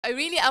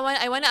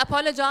I want to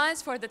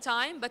apologize for the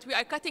time, but we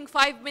are cutting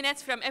 5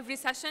 minutes from every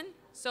session,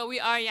 so we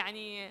are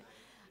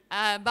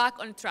back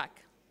on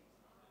track.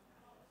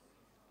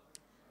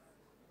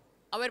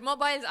 Our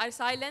mobiles are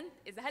silent.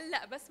 إذا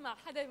هلا بسمع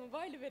حدا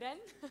موبايله برن.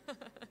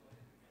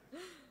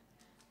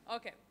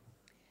 Okay.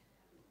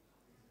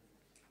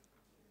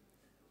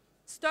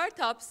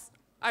 Startups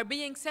are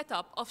being set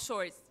up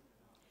offshore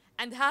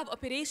and have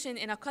operation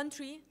in a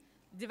country,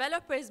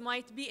 developers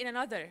might be in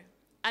another,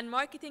 and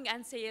marketing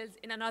and sales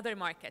in another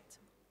market.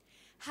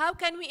 How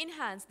can we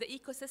enhance the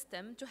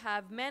ecosystem to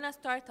have MENA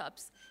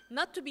startups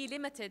not to be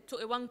limited to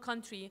one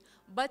country,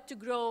 but to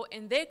grow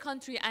in their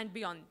country and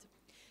beyond?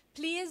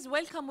 Please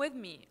welcome with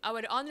me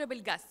our honorable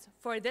guest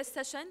for this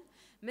session,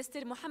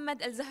 Mr.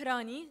 Mohammed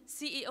Al-Zahrani,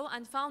 CEO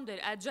and founder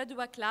at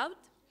Jadwa Cloud,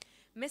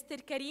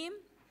 Mr. Karim,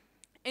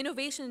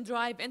 Innovation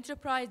Drive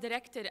Enterprise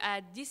Director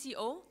at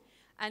DCO,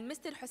 and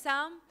Mr.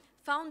 Houssem,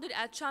 founder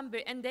at Chamber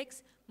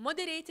Index,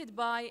 moderated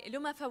by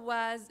Luma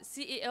Fawaz,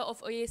 CEO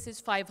of Oasis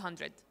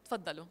 500.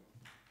 تفضلوا.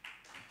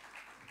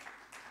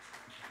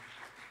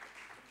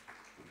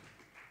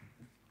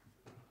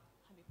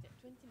 حبيبتي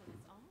 20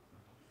 minutes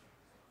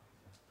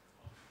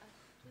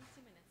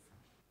 20 minutes.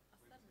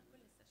 قصرنا كل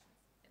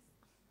السيشنز.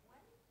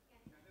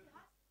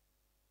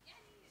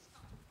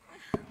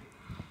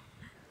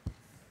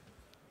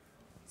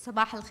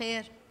 صباح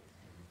الخير.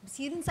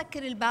 بصير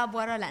نسكر الباب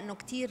ورا لأنه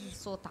كتير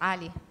صوت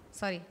عالي.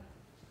 Sorry.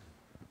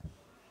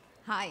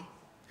 Hi.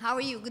 How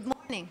are you? Good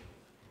morning.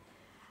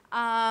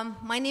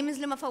 My name is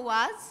Luma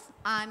Fawaz.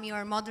 I'm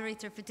your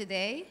moderator for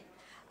today.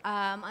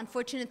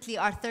 Unfortunately,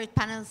 our third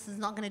panelist is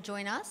not going to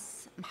join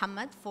us,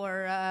 Muhammad, for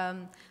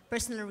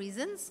personal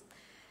reasons.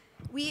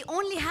 We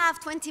only have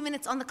 20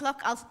 minutes on the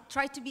clock. I'll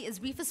try to be as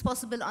brief as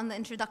possible on the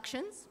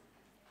introductions.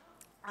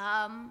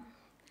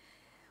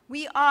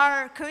 We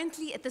are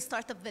currently at the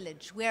startup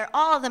village where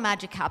all the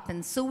magic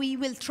happens. So we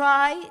will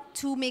try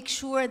to make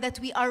sure that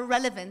we are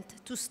relevant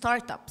to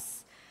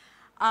startups.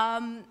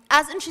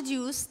 As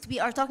introduced, we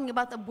are talking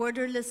about a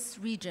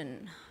borderless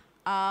region.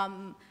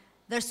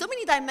 There's so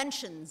many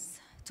dimensions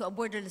to a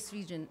borderless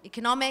region: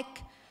 economic,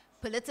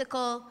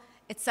 political,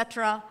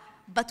 etc.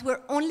 But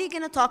we're only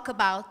going to talk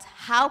about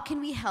how can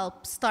we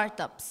help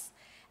startups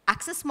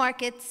access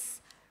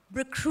markets,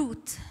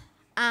 recruit,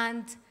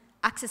 and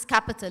access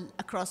capital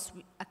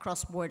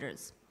across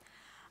borders.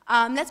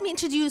 Let me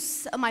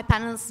introduce my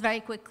panelists very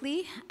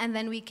quickly, and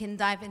then we can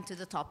dive into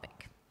the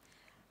topic.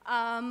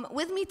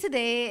 With me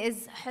today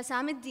is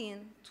Houssem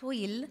Eddine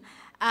Touil.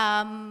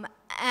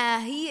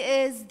 He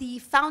is the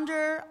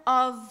founder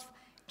of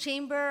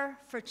Chamber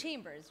for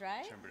Chambers,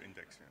 right? Chamber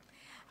Index,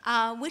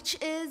 yeah.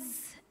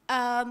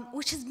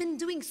 Which has been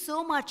doing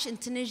so much in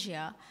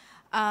Tunisia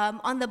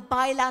on the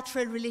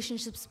bilateral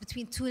relationships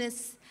between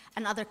Tunis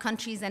and other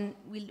countries, and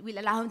we'll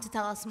allow him to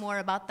tell us more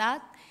about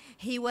that.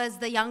 He was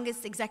the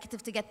youngest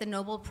executive to get the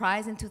Nobel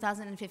Prize in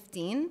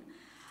 2015.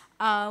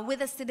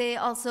 With us today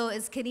also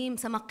is Karim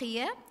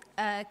Samakie.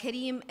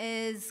 Karim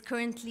is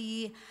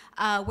currently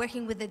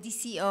working with the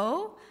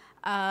DCO,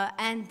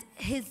 and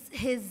his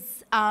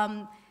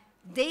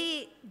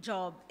day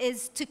job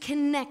is to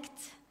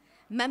connect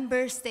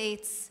member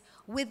states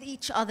with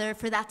each other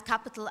for that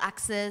capital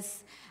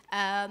access.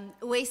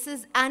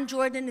 Oasis and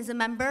Jordan is a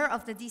member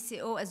of the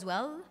DCO as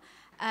well.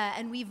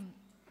 And we've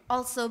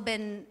also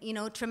been,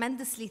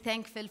 tremendously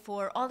thankful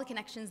for all the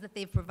connections that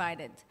they've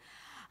provided.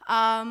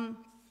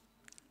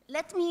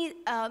 Let me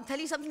tell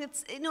you something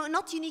that's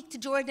not unique to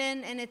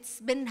Jordan, and it's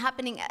been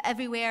happening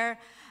everywhere.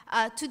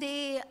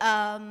 Today,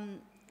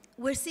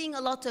 we're seeing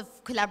a lot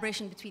of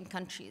collaboration between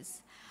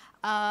countries.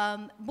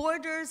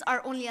 Borders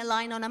are only a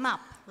line on a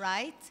map,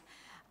 right?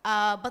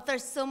 But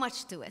there's so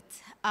much to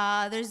it.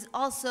 There's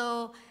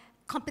also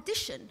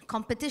competition.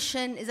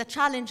 Competition is a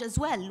challenge as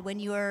well. When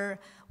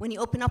you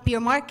open up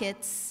your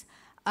markets,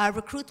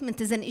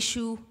 recruitment is an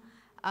issue.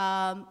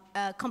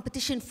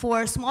 Competition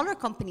for smaller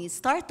companies,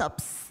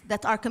 startups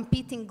that are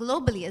competing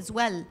globally as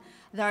well.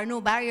 There are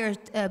no barriers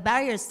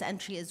to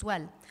entry as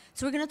well.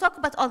 So we're going to talk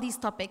about all these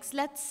topics.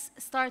 Let's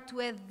start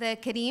with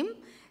Karim.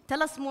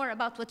 Tell us more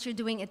about what you're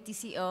doing at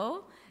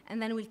DCO,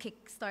 and then we'll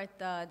kickstart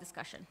the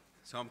discussion.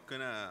 So I'm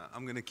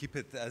gonna keep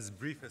it as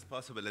brief as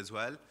possible as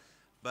well.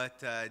 But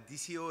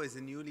DCO is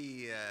a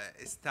newly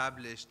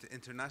established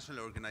international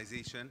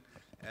organization.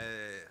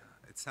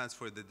 It stands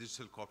for the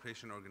Digital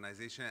Cooperation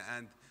Organization,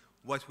 and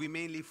what we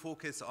mainly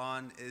focus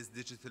on is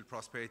digital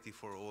prosperity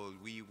for all.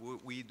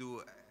 We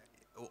do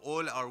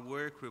all our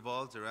work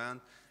revolves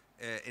around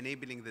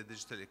enabling the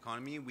digital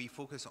economy. We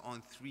focus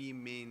on three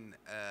main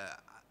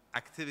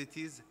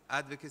activities: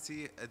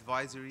 advocacy,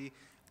 advisory,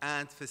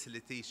 and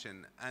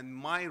facilitation. And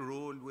my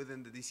role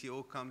within the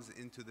DCO comes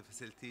into the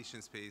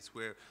facilitation space,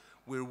 where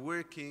we're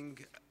working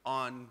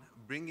on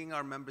bringing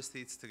our member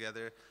states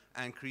together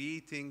and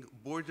creating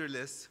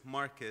borderless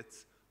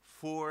markets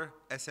for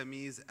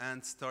SMEs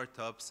and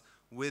startups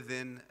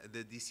within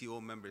the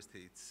DCO member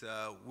states.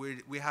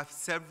 We have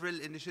several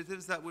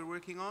initiatives that we're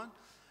working on,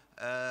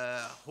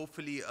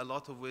 hopefully a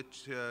lot of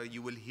which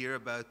you will hear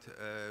about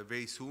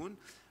very soon.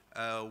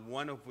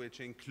 one of which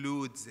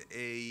includes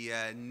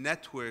a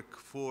network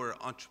for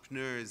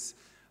entrepreneurs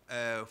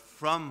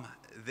from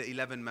the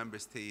 11 member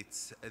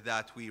states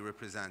that we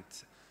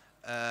represent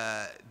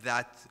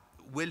that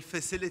will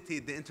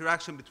facilitate the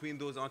interaction between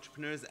those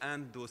entrepreneurs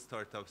and those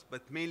startups,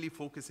 but mainly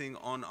focusing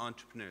on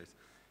entrepreneurs.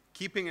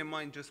 Keeping in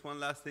mind just one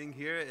last thing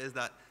here is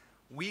that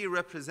we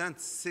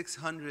represent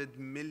 600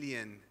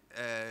 million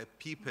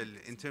people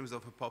in terms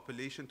of a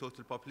population,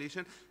 total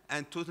population,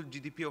 and total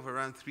GDP of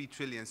around 3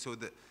 trillion. So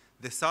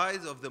the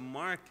size of the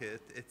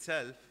market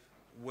itself,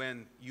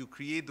 when you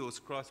create those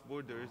cross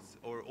borders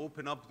or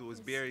open up those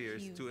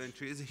barriers to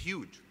entry, is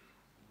huge.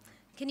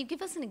 Can you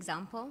give us an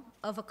example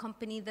of a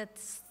company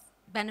that's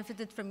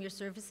benefited from your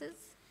services?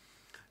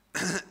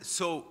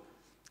 So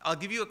I'll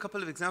give you a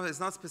couple of examples. It's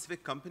not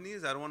specific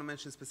companies. I don't want to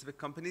mention specific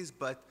companies,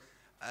 but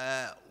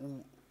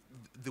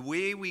the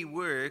way we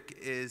work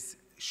is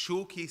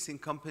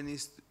showcasing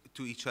companies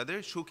to each other,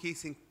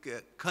 showcasing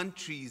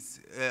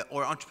countries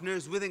or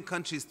entrepreneurs within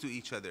countries to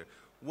each other.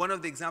 One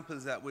of the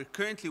examples that we're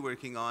currently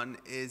working on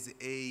is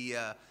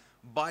a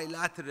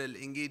bilateral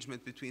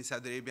engagement between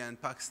Saudi Arabia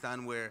and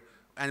Pakistan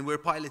and we're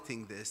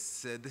piloting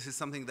this. This is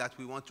something that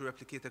we want to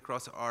replicate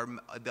across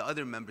the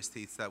other member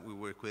states that we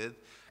work with,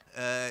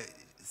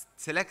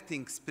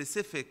 selecting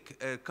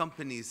specific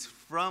companies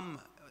from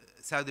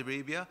Saudi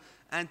Arabia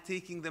and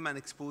taking them and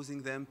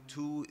exposing them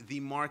to the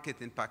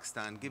market in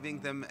Pakistan,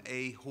 giving them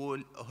a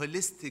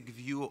holistic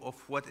view of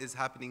what is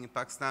happening in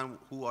Pakistan,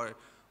 who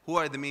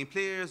are the main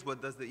players,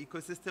 what does the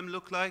ecosystem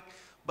look like,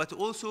 but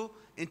also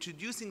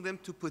introducing them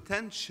to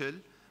potential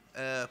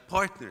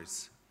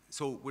partners.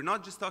 So we're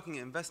not just talking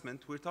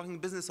investment, we're talking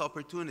business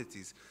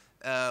opportunities.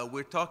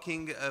 We're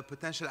talking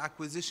potential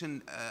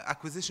acquisition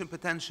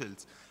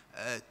potentials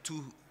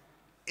to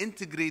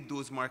integrate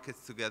those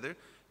markets together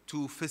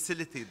to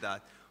facilitate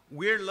that.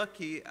 We're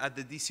lucky at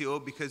the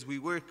DCO because we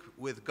work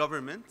with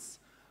governments,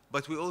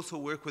 but we also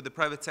work with the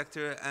private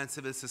sector and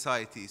civil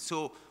society.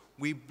 So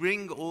we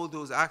bring all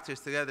those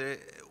actors together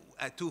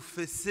to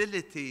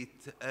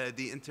facilitate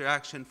the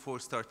interaction for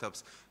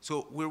startups.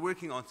 So we're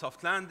working on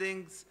soft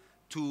landings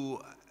to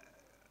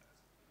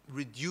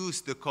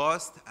reduce the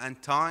cost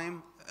and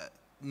time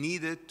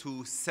needed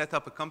to set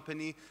up a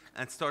company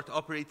and start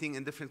operating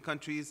in different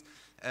countries.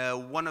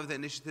 One of the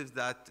initiatives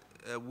that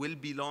will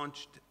be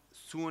launched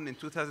soon in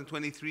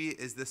 2023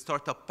 is the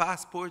Startup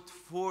Passport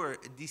for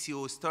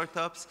DCO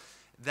startups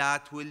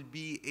that will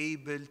be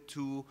able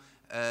to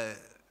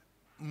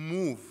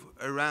move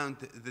around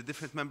the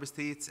different member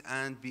states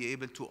and be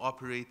able to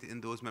operate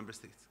in those member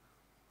states.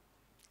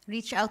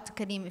 Reach out to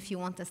Karim if you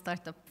want a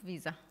startup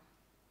visa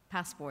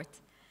passport.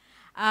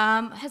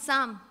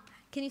 Houssem,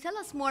 can you tell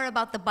us more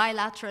about the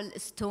bilateral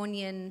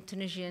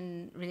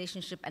Estonian-Tunisian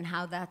relationship and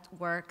how that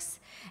works,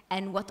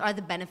 and what are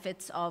the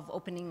benefits of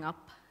opening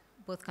up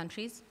both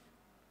countries?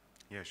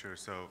 Yeah, sure.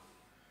 So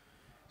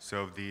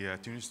the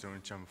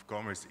Tunisian Chamber of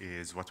Commerce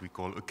is what we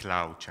call a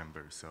cloud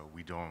chamber. So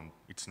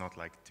it's not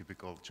like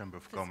typical Chamber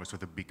of Commerce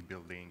with a big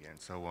building and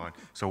so on.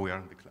 So we are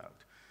on the cloud.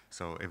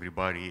 So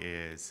everybody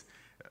is,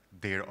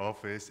 their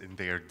office and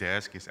their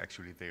desk is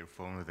actually their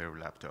phone or their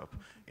laptop.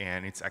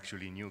 And it's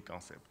actually a new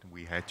concept.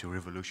 We had to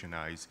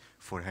revolutionize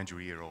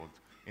 400-year-old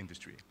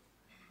industry.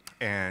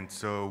 And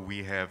so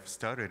we have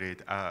started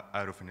it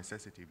out of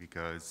necessity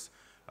because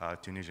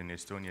Tunisia and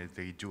Estonia,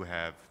 they do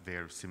have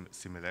their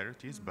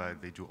similarities,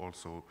 but they do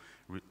also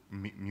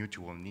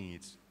mutual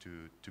needs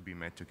to be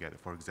met together.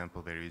 For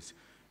example, there is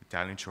a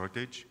talent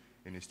shortage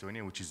in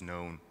Estonia, which is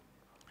known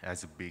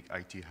as a big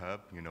IT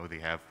hub. You know, they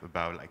have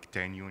about like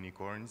 10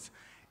 unicorns.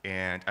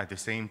 And at the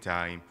same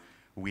time,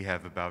 we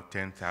have about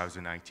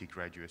 10,000 IT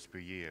graduates per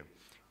year.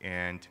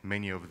 And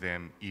many of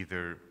them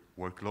either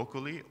work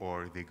locally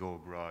or they go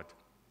abroad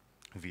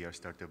via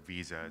startup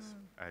visas,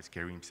 as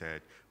Karim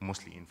said,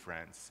 mostly in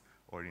France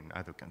or in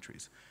other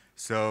countries.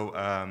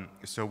 So,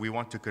 so we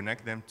want to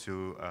connect them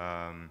to,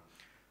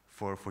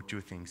 for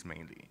two things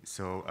mainly.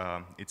 So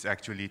it's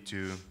actually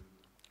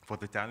for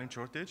the talent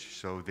shortage,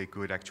 so they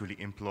could actually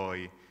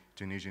employ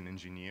Tunisian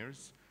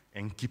engineers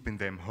and keeping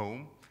them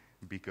home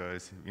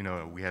because, you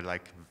know, we had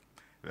like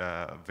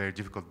very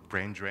difficult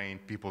brain drain,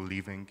 people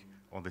leaving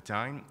all the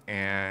time,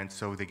 and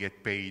so they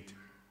get paid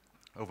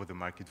over the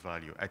market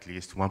value, at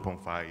least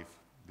 1.5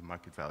 the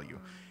market value.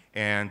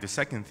 And the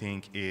second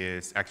thing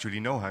is actually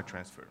know-how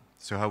transfer.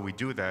 So how we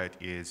do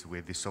that is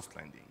with the soft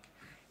landing.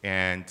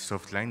 And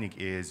soft landing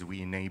is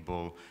we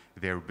enable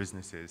their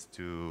businesses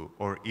to,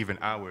 or even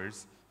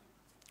ours,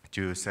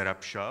 to set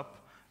up shop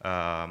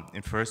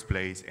in first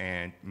place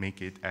and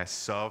make it as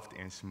soft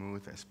and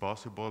smooth as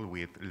possible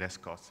with less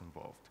costs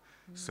involved.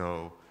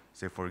 So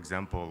say, for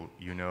example,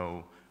 you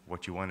know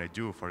what you want to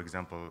do. For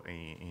example,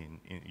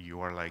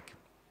 you are like,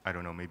 I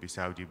don't know, maybe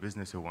Saudi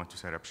business who want to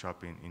set up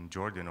shop in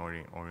Jordan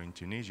or in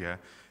Tunisia.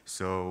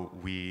 So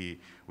we're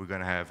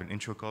going to have an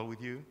intro call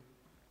with you.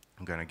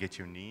 I'm going to get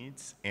your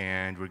needs,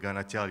 and we're going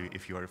to tell you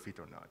if you are a fit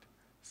or not.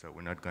 So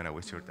we're not going to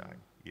waste your time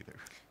either.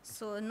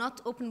 So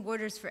not open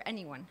borders for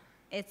anyone?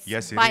 It's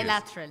Yes, it is.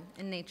 bilateral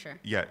in nature.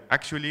 Yeah,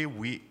 actually,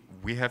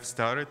 we have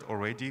started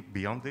already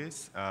beyond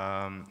this.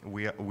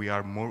 We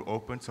are more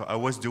open. So I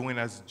was doing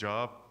as a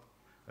job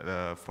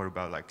for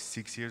about like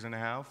 6 years and a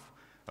half.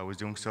 I was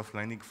doing soft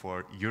landing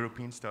for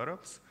European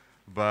startups,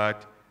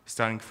 but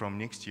starting from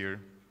next year,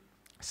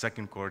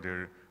 second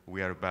quarter,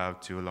 we are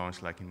about to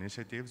launch like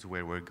initiatives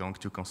where we're going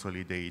to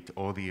consolidate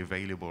all the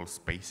available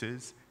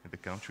spaces in the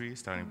country,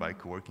 starting by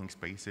co-working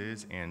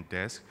spaces and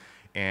desks,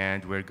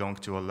 and we're going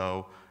to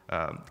allow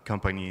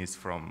companies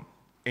from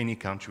any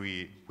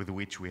country with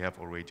which we have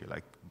already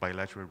like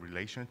bilateral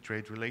relations,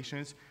 trade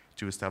relations,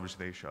 to establish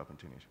their shop in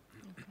Tunisia.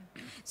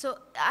 So,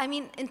 I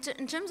mean, in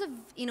terms of,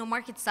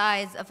 market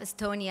size of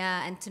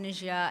Estonia and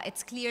Tunisia,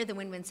 it's clear the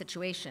win-win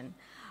situation.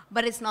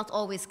 But it's not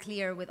always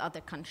clear with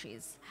other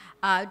countries.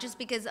 Just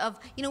because of,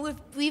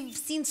 we've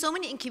seen so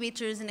many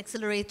incubators and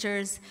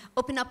accelerators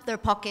open up their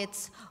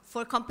pockets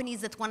for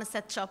companies that want to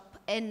set up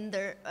in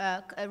their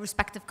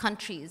respective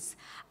countries.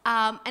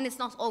 And it's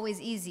not always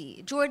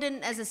easy.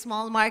 Jordan, as a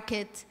small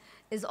market,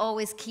 is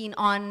always keen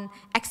on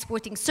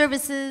exporting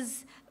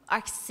services,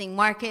 accessing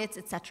markets,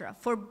 etc.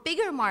 For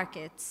bigger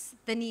markets,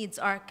 the needs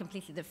are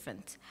completely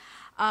different.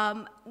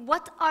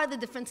 What are the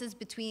differences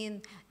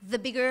between the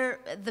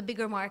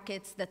bigger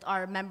markets that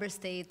are member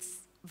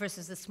states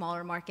versus the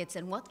smaller markets,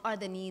 and what are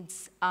the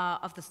needs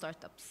of the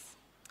startups?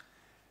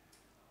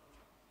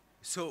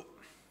 So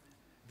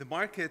the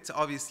markets,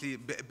 obviously,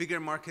 bigger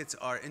markets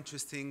are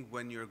interesting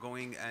when you're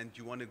going and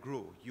you want to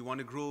grow. You want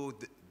to grow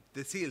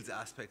the sales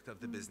aspect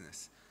of the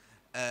business.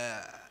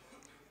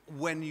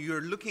 When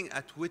you're looking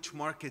at which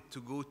market to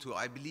go to,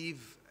 I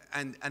believe,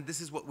 and this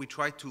is what we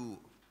try to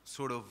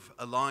sort of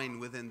align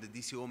within the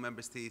DCO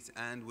member states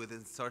and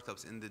within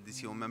startups in the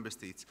DCO member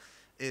states,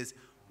 is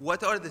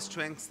what are the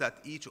strengths that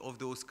each of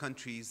those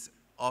countries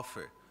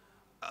offer?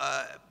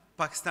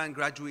 Pakistan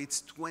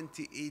graduates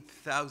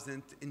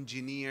 28,000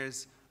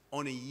 engineers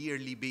on a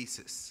yearly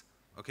basis,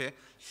 okay?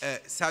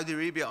 Saudi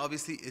Arabia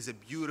obviously is a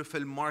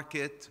beautiful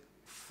market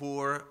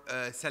for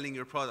selling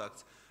your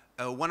products.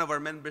 One of our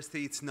member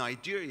states,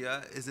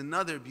 Nigeria, is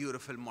another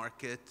beautiful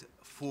market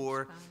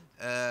for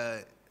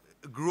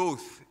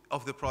growth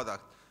of the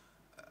product.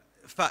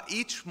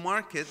 Each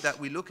market that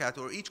we look at,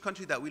 or each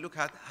country that we look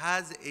at,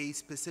 has a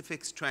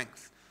specific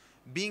strength.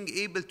 Being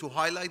able to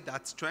highlight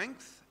that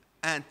strength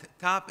and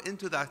tap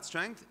into that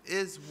strength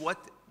is what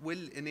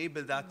will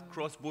enable that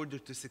cross-border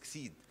to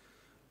succeed.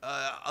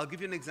 I'll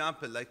give you an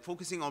example, like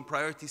focusing on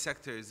priority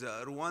sectors.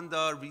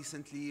 Rwanda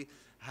recently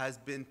has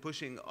been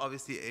pushing,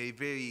 obviously, a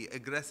very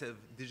aggressive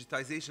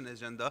digitization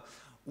agenda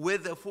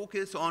with a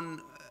focus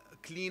on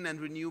clean and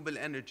renewable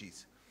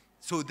energies.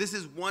 So this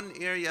is one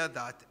area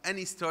that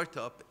any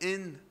startup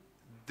in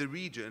the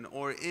region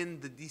or in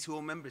the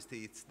DCO member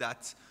states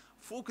that's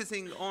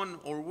focusing on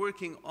or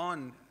working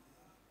on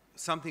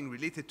something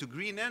related to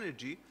green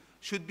energy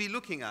should be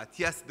looking at.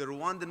 Yes, the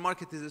Rwandan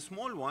market is a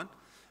small one,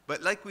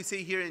 but like we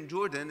say here in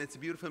Jordan, it's a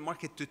beautiful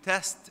market to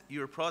test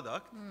your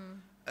product.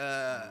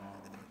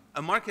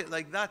 A market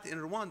like that in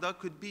Rwanda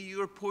could be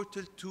your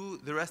portal to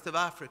the rest of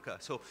Africa.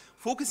 So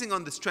focusing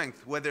on the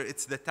strength, whether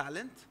it's the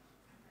talent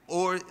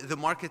or the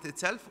market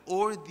itself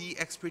or the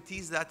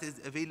expertise that is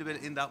available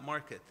in that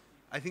market.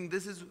 I think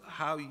this is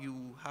how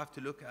you have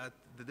to look at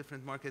the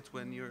different markets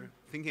when you're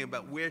thinking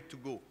about where to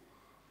go.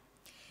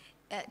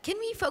 Can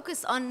we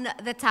focus on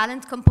the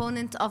talent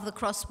component of the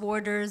cross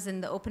borders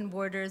and the open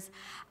borders?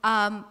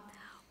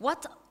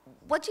 What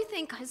do you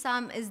think,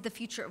 Houssem, is the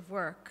future of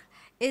work?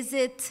 Is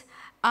it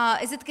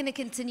going to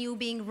continue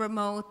being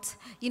remote?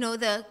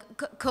 The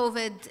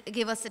COVID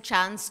gave us a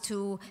chance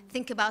to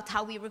think about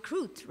how we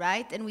recruit,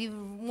 right? And we're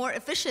more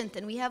efficient,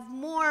 and we have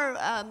more,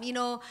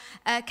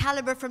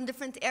 caliber from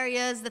different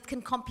areas that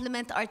can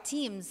complement our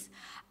teams.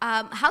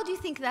 How do you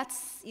think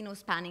that's,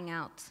 spanning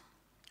out?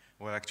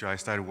 Well, actually, I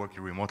started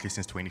working remotely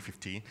since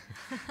 2015,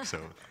 so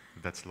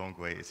that's a long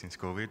way since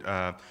COVID.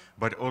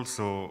 But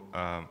also,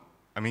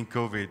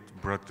 COVID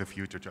brought the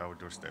future to our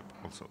doorstep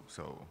also.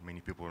 So many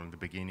people in the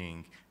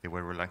beginning, they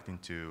were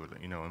reluctant to,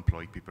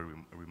 employ people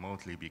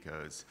remotely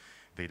because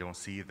they don't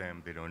see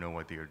them, they don't know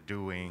what they're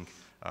doing.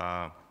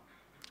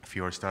 If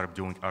you're a startup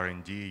doing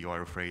R&D, you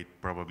are afraid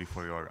probably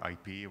for your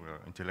IP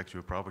or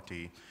intellectual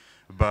property.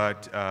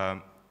 But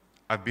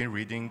I've been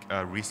reading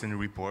a recent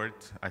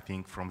report, I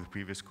think from the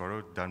previous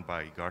quarter, done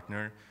by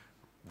Gartner.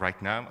 Right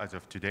now, as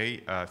of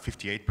today,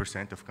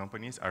 58% of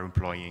companies are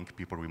employing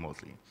people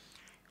remotely.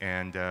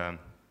 And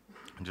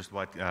just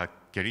what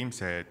Karim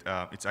said,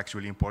 it's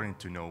actually important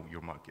to know your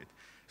market.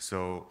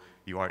 So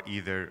you are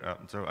either,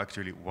 so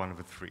actually one of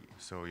the three.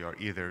 So you are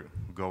either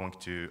going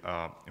to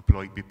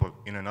employ people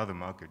in another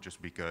market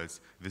just because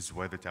this is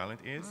where the talent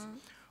is,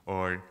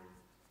 or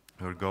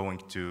you're going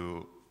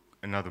to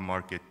another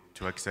market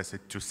to access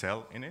it, to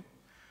sell in it,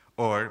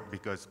 or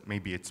because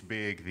maybe it's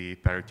big, the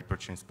parity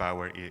purchase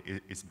power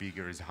is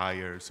bigger, is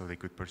higher, so they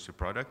could purchase a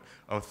product.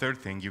 Or third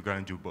thing, you're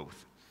gonna do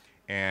both.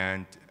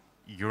 And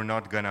you're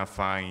not gonna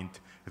find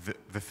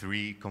the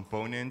three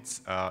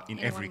components in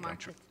every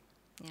country.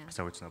 Yeah.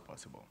 So it's not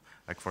possible.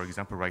 Like, for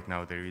example, right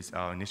now there is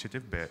an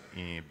initiative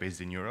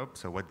based in Europe.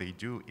 So what they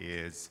do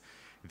is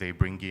they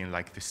bring in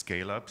like the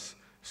scale-ups.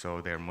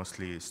 So they're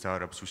mostly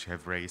startups which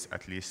have raised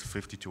at least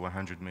 $50 to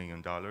 $100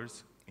 million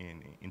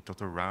in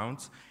total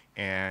rounds.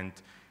 And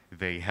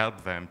they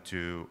help them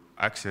to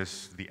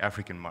access the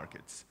African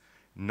markets,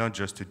 not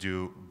just to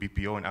do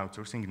BPO and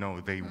outsourcing. No,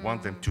 they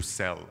want them to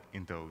sell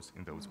in those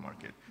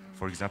markets.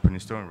 For example, in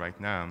Estonia right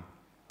now,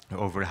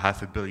 over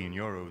 €500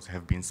 million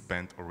have been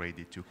spent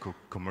already to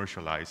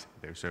commercialize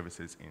their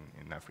services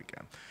in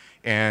Africa.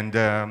 And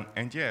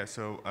yeah,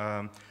 so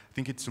I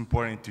think it's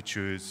important to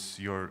choose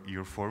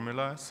your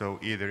formula. So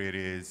either it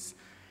is,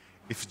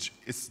 if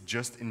it's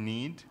just a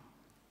need,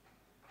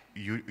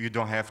 you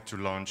don't have to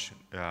launch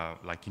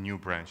like a new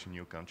branch, a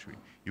new country.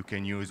 You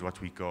can use what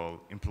we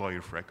call employer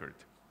of record.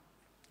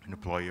 An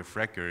employer of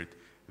record,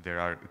 there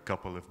are a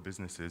couple of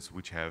businesses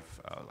which have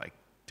like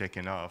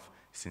taken off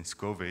since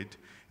COVID.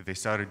 They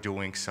started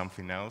doing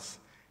something else,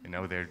 and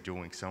now they're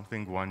doing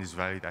something. One is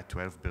valued at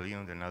 12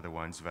 billion, another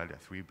one's valued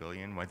at 3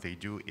 billion. What they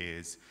do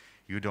is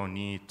you don't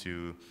need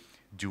to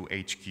do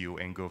HQ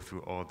and go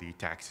through all the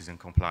taxes and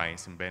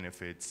compliance and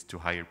benefits to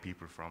hire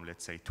people from,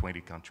 let's say,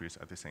 20 countries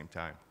at the same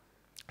time.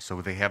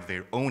 So they have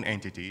their own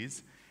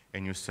entities,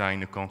 and you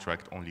sign a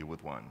contract only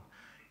with one.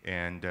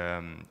 And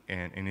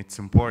it's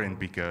important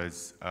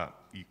because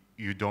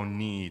you don't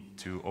need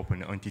to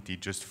open an entity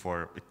just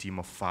for a team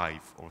of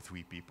 5 or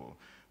 3 people.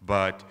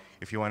 But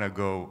if you want to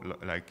go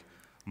like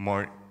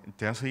more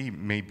intensely,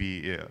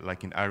 maybe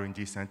like an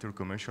R&D center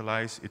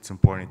commercialize, it's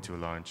important to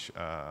launch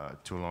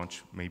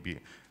maybe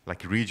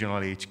like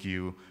regional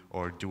HQ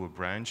or do a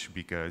branch,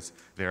 because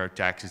there are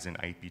taxes and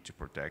IP to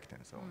protect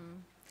and so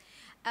on.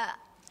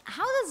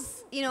 How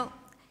does,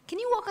 can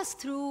you walk us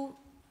through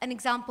an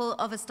example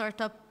of a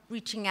startup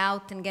reaching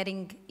out and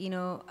getting,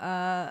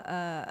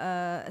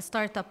 a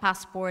startup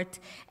passport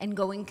and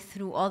going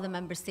through all the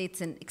member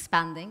states and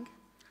expanding?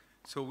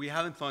 So we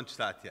haven't launched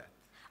that yet.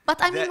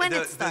 But I mean, when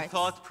it starts. The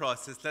thought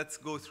process, let's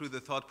go through the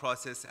thought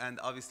process, and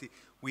obviously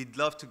we'd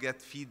love to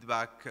get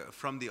feedback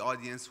from the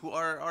audience who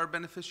are our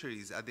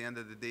beneficiaries at the end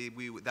of the day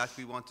that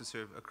we want to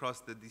serve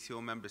across the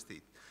DCO member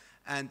state.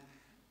 And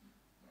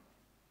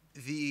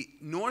the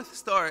North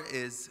Star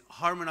is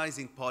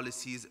harmonizing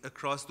policies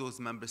across those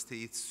member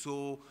states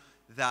so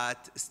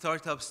that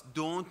startups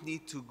don't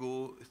need to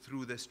go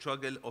through the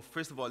struggle of,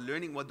 first of all,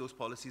 learning what those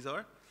policies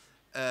are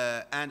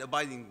and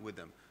abiding with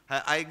them.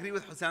 I agree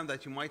with Houssem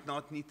that you might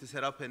not need to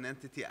set up an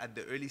entity at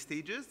the early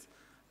stages.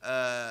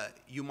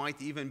 You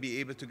might even be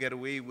able to get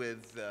away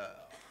with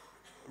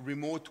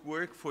remote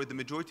work for the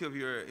majority of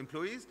your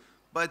employees.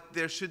 But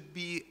there should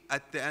be,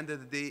 at the end of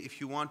the day,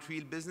 if you want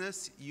real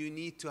business, you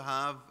need to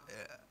have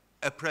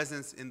a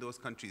presence in those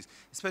countries,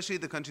 especially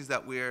the countries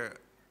that we're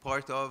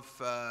part of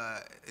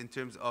in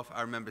terms of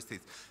our member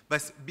states.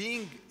 But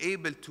being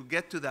able to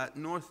get to that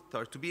North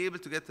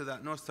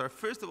Star,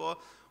 first of all,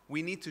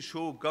 we need to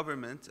show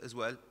government as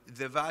well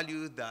the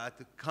value that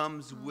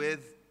comes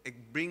with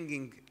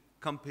bringing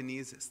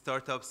companies,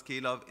 startups,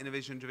 scale-up,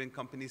 innovation-driven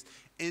companies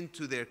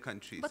into their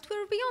countries. But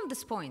we're beyond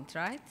this point,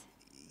 right?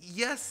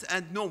 Yes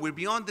and no. We're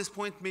beyond this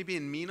point. Maybe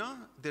in MENA,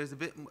 there's a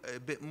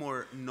bit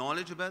more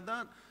knowledge about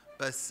that.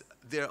 But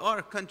there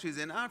are countries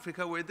in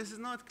Africa where this is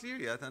not clear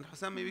yet, and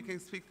Houssem maybe can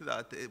speak to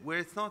that, where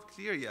it's not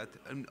clear yet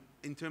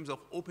in terms of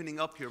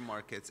opening up your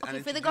markets. Okay,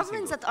 and for the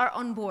governments that are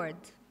on board,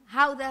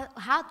 how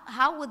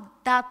would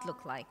that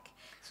look like?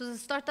 So the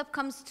startup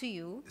comes to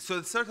you. So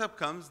the startup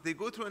comes, they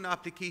go through an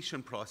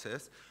application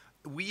process.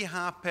 We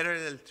have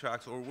parallel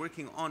tracks, or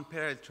working on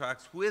parallel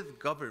tracks with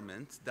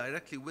governments,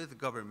 directly with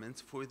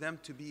governments, for them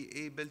to be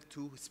able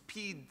to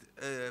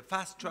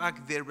fast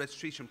track their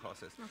registration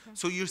process. Okay.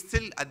 So you're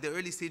still at the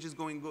early stages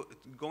going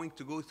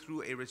to go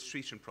through a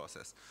registration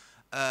process.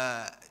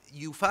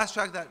 You fast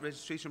track that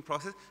registration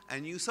process,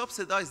 and you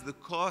subsidize the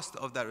cost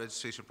of that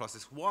registration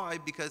process. Why?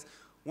 Because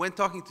when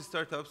talking to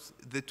startups,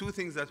 the two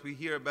things that we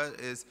hear about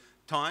is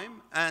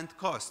time and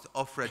cost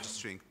of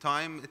registering.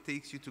 Time it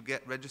takes you to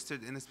get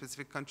registered in a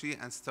specific country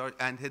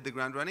and hit the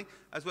ground running,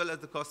 as well as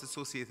the cost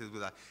associated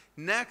with that.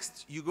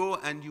 Next, you go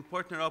and you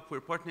partner up. We're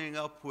partnering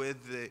up with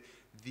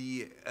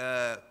the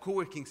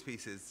co-working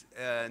spaces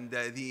and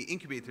the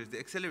incubators, the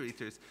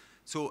accelerators,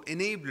 so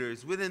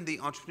enablers within the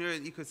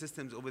entrepreneurial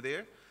ecosystems over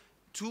there,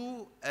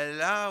 to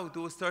allow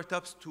those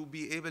startups to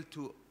be able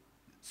to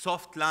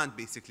soft land,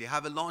 basically,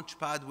 have a launch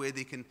pad where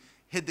they can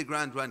hit the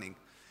ground running.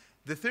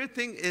 The third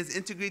thing is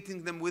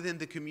integrating them within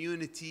the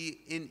community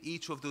in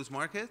each of those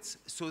markets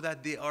so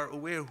that they are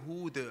aware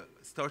who the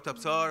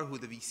startups are, who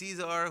the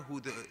VCs are, who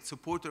the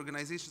support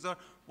organizations are,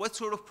 what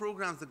sort of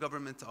programs the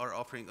governments are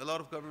offering. A lot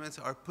of governments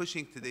are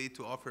pushing today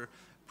to offer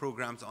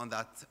programs on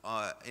that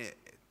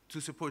to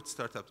support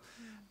startups.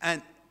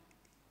 And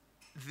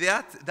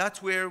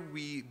that's where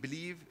we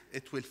believe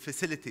it will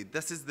facilitate.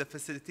 This is the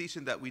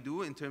facilitation that we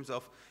do in terms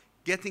of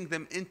getting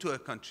them into a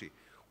country.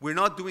 We're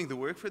not doing the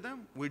work for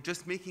them. We're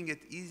just making it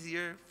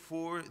easier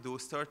for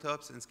those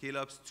startups and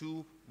scale-ups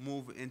to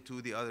move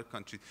into the other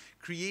countries,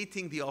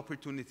 creating the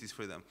opportunities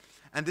for them.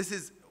 And this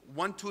is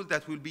one tool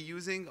that we'll be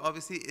using,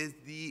 obviously, is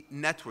the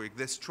network,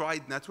 the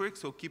Stride network.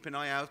 So keep an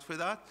eye out for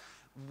that,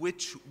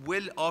 which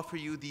will offer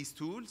you these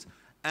tools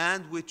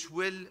and which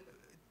will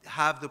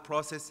have the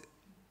process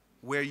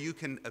where you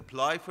can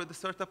apply for the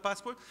startup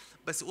passport,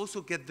 but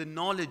also get the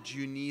knowledge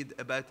you need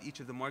about each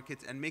of the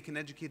markets and make an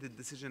educated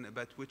decision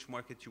about which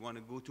market you want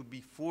to go to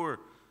before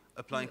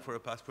applying for a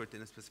passport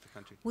in a specific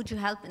country. Would you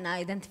help in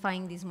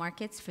identifying these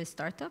markets for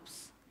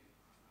startups?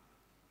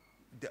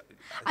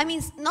 I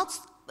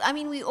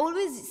mean, we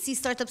always see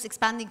startups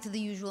expanding to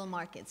the usual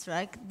markets,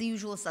 right? The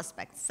usual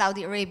suspects,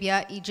 Saudi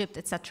Arabia, Egypt,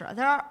 etc.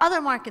 There are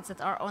other markets that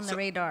are on the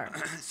radar.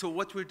 So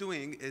what we're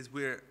doing is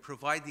we're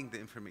providing the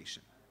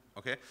information,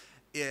 okay?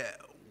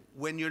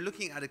 When you're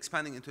looking at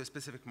expanding into a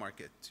specific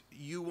market,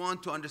 you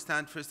want to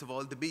understand, first of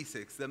all, the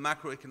basics, the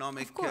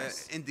macroeconomic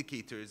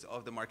indicators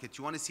of the market.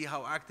 You want to see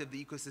how active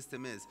the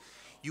ecosystem is.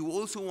 You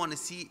also want to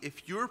see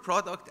if your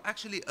product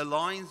actually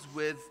aligns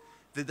with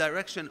the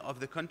direction of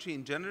the country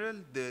in general,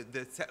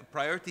 the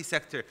priority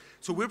sector.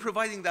 So we're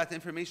providing that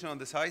information on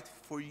the site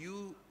for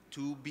you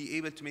to be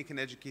able to make an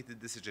educated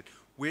decision.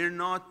 We're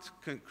not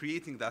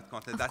creating that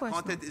content. That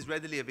content is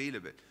readily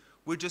available.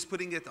 We're just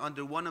putting it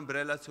under one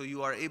umbrella so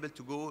you are able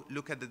to go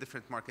look at the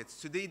different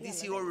markets. Today,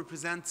 DCO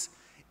represents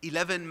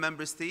 11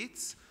 member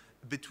states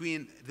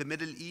between the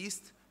Middle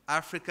East,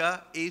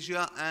 Africa,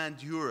 Asia, and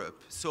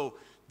Europe. So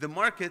the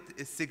market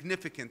is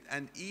significant,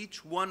 and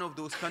each one of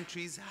those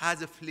countries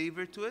has a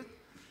flavor to it,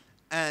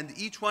 and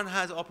each one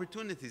has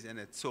opportunities in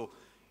it. So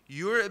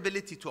your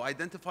ability to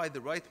identify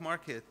the right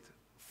market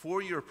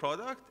for your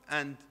product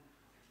and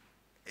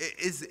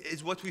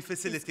is what we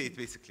facilitate,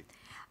 basically.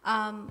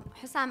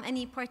 Houssem,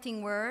 any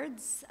parting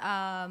words,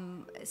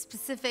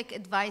 specific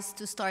advice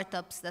to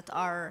startups that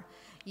are,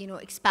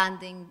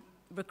 expanding,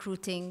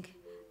 recruiting,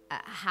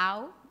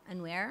 how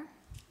and where?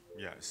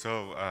 Yeah,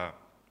 so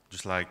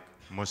just like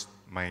most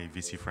my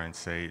VC friends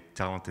say,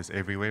 talent is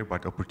everywhere,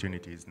 but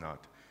opportunity is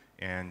not.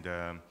 And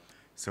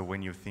so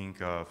when you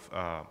think of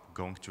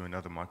going to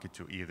another market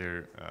to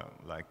either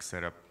like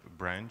set up a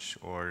branch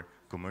or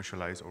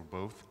commercialize or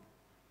both,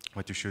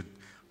 what you should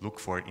look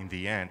for in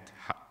the end,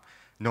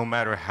 no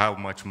matter how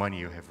much money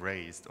you have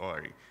raised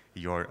or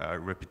your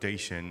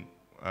reputation,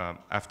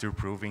 after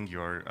proving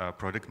your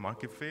product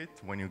market fit,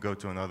 when you go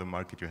to another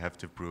market, you have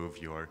to prove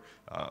your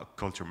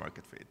culture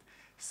market fit.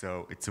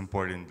 So it's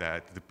important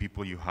that the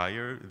people you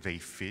hire, they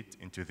fit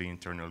into the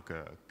internal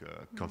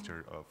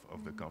culture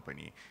of the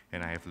company.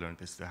 And I have learned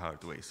this the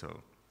hard way,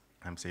 so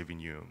I'm saving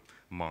you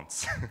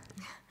months.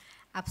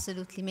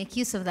 Absolutely, make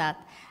use of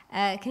that.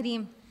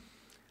 Karim?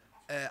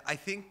 I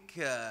think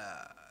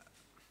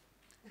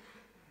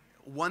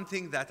one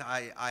thing that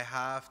I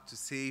have to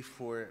say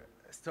for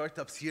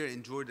startups here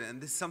in Jordan,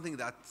 and this is something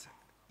that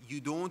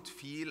you don't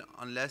feel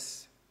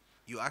unless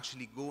you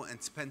actually go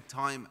and spend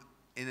time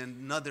in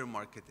another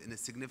market, in a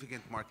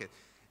significant market,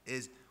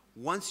 is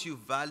once you've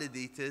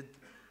validated,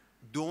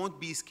 don't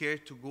be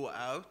scared to go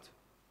out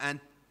and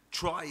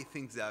try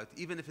things out,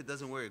 even if it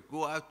doesn't work.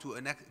 Go out to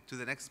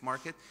the next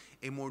market,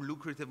 a more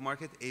lucrative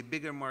market, a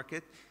bigger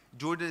market.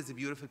 Jordan is a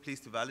beautiful place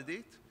to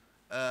validate,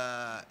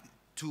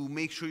 to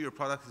make sure your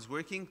product is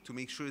working, to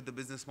make sure the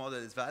business model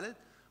is valid,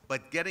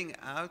 but getting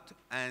out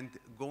and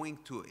going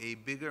to a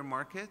bigger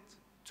market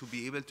to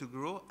be able to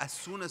grow as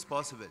soon as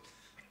possible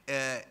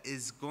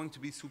is going to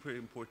be super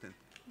important,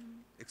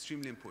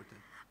 extremely important.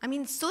 I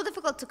mean, it's so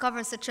difficult to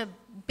cover such a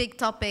big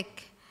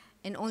topic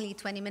in only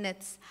 20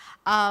 minutes.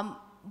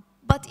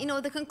 But,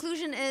 the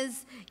conclusion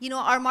is,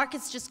 our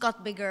markets just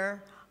got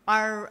bigger,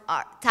 our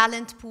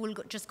talent pool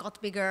just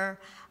got bigger.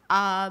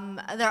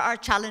 There are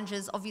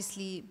challenges,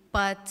 obviously,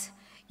 but,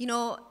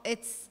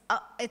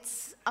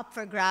 it's up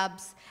for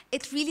grabs.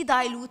 It really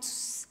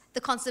dilutes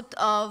the concept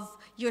of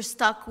you're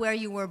stuck where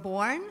you were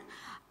born.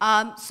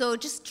 So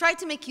just try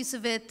to make use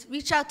of it.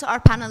 Reach out to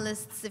our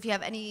panelists if you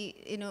have any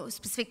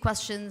specific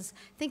questions.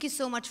 Thank you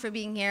so much for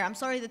being here. I'm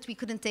sorry that we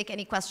couldn't take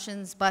any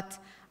questions, but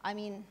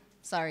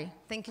sorry.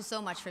 Thank you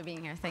so much for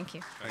being here. Thank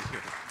you. Thank you.